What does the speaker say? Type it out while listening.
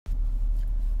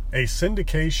A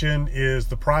syndication is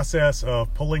the process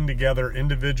of pulling together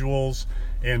individuals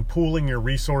and pooling your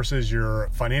resources, your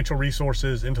financial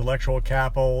resources, intellectual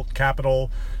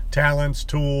capital, talents,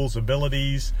 tools,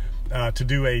 abilities, to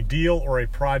do a deal or a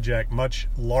project much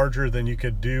larger than you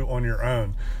could do on your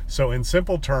own. So in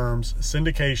simple terms,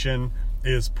 syndication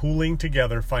is pooling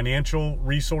together financial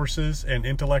resources and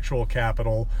intellectual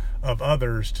capital of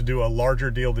others to do a larger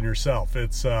deal than yourself.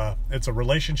 It's a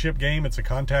relationship game, it's a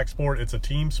contact sport, it's a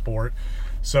team sport.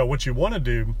 So what you want to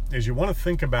do is you want to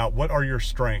think about what are your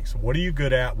strengths, what are you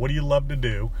good at, what do you love to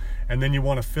do, and then you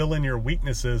want to fill in your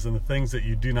weaknesses and the things that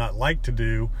you do not like to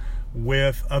do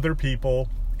with other people.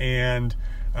 And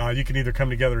you can either come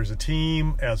together as a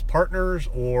team, as partners,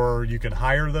 or you can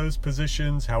hire those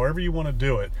positions, however you want to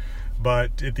do it.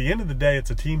 But at the end of the day, it's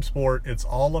a team sport. It's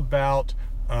all about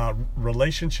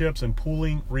relationships and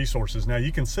pooling resources. Now,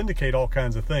 you can syndicate all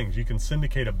kinds of things. You can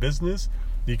syndicate a business.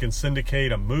 You can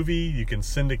syndicate a movie. You can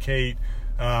syndicate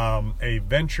a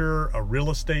venture, a real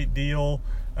estate deal,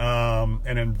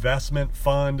 an investment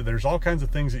fund. There's all kinds of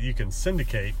things that you can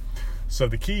syndicate. So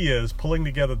the key is pulling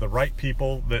together the right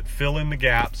people that fill in the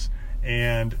gaps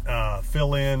and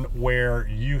fill in where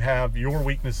you have your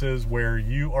weaknesses, where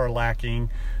you are lacking.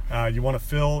 You want to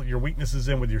fill your weaknesses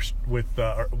in with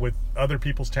other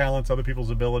people's talents, other people's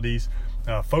abilities.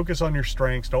 Focus on your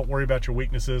strengths. Don't worry about your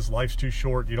weaknesses. Life's too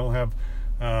short. You don't have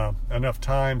enough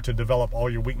time to develop all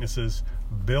your weaknesses.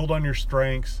 Build on your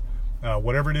strengths.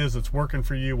 Whatever it is that's working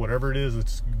for you, whatever it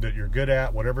is that you're good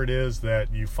at, whatever it is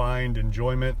that you find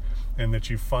enjoyment and that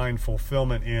you find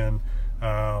fulfillment in,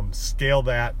 scale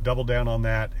that, double down on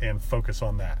that, and focus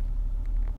on that.